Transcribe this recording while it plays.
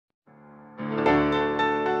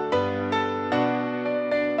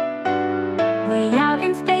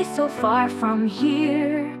so far from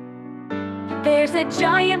here. There's a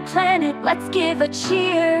giant planet, let's give a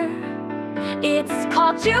cheer. It's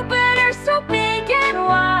called Jupiter, so big and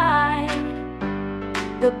wide,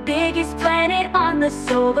 the biggest planet on the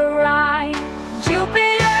solar ride.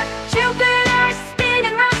 Jupiter, Jupiter, spin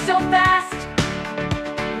and run so fast.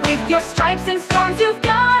 With your stripes and storms, you've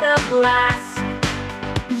got a blast.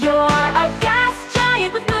 You're a gas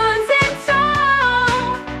giant with moons in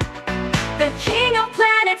tow. The king of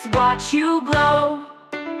planets, watch you glow.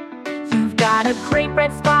 You've got a great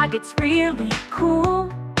red spot, it's really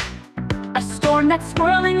cool. A storm that's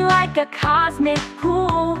swirling like a cosmic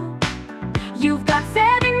pool. You've got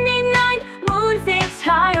 79 moons that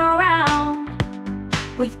tie around,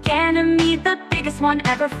 with Ganymede, the biggest one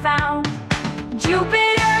ever found.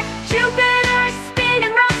 Jupiter, Jupiter, spin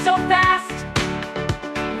and run so fast.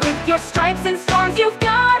 With your stripes and storms, you've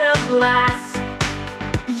got a blast.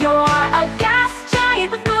 You're a gas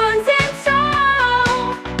giant with moons in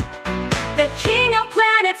tow. The king of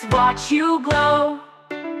planets, watch you glow.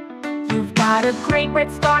 You've got a great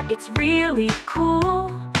red spark, it's really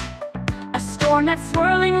cool. A storm that's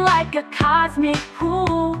swirling like a cosmic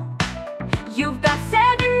pool. You've got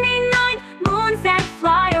 79 moons that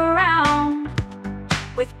fly around,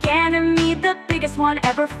 with Ganymede, the biggest one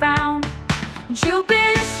ever found.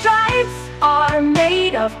 Jupiter's stripes are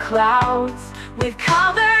made of clouds, with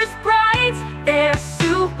colors bright, they're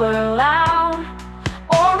super loud.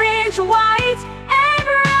 Orange, white, and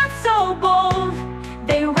brown so bold,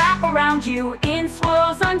 they wrap around you in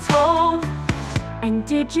swirls untold. And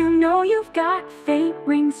did you know you've got faint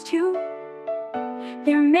rings too?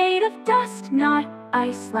 They're made of dust, not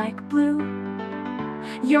ice like blue.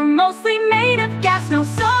 You're mostly made of gas, no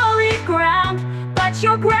solid ground, but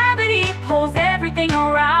your gravity pulls everything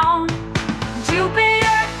around.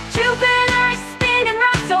 Jupiter, Jupiter, spin and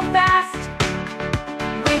run so fast.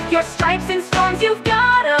 With your stripes and storms, you've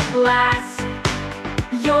got a blast.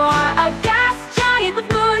 You're a gas giant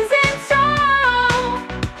with moons in tow.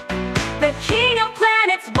 The king of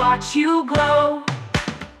planets, watch you glow.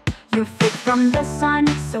 You're fit from the sun,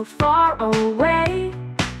 so far away.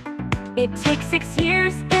 It takes 6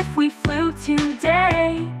 years if we flew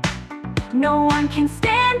today. No one can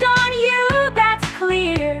stand on you, that's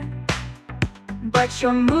clear, but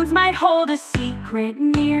your moons might hold a secret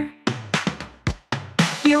near.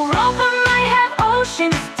 Europa might have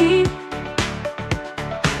oceans deep,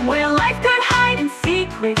 where life could hide and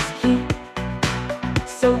secrets keep.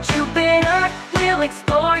 So Jupiter will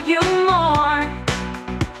explore you more.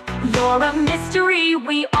 You're a mystery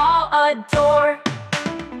we all adore.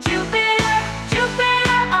 Jupiter,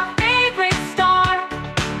 Jupiter, our favorite star.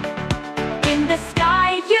 In the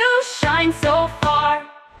sky you shine so far.